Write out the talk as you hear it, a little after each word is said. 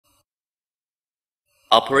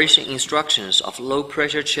Operation instructions of low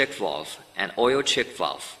pressure check valve and oil check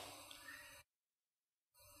valve.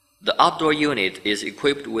 The outdoor unit is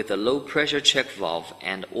equipped with a low pressure check valve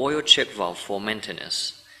and oil check valve for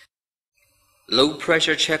maintenance. Low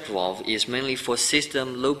pressure check valve is mainly for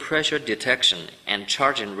system low pressure detection and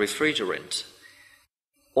charging refrigerant.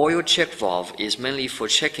 Oil check valve is mainly for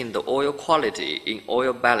checking the oil quality in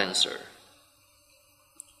oil balancer.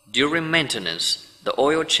 During maintenance, the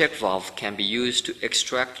oil check valve can be used to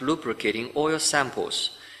extract lubricating oil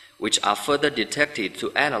samples, which are further detected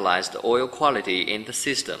to analyze the oil quality in the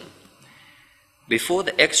system. Before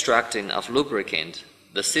the extracting of lubricant,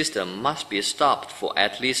 the system must be stopped for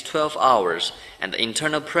at least 12 hours and the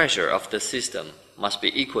internal pressure of the system must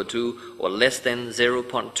be equal to or less than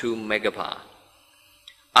 0.2 megapar.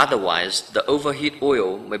 Otherwise, the overheat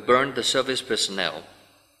oil may burn the service personnel.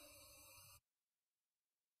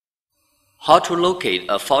 How to locate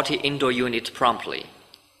a faulty indoor unit promptly.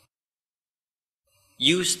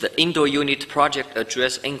 Use the indoor unit project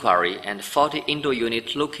address inquiry and faulty indoor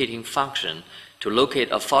unit locating function to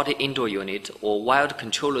locate a faulty indoor unit or wired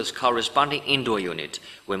controller's corresponding indoor unit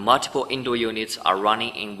when multiple indoor units are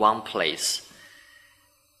running in one place.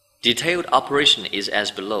 Detailed operation is as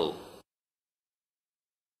below.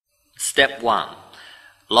 Step 1.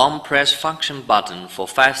 Long press function button for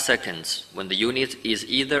 5 seconds when the unit is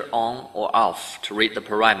either on or off to read the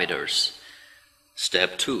parameters.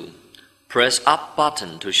 Step 2. Press up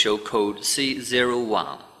button to show code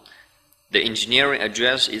C01. The engineering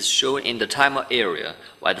address is shown in the timer area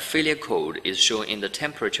while the failure code is shown in the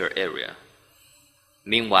temperature area.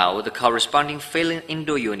 Meanwhile, the corresponding failing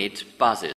indoor unit buzzes.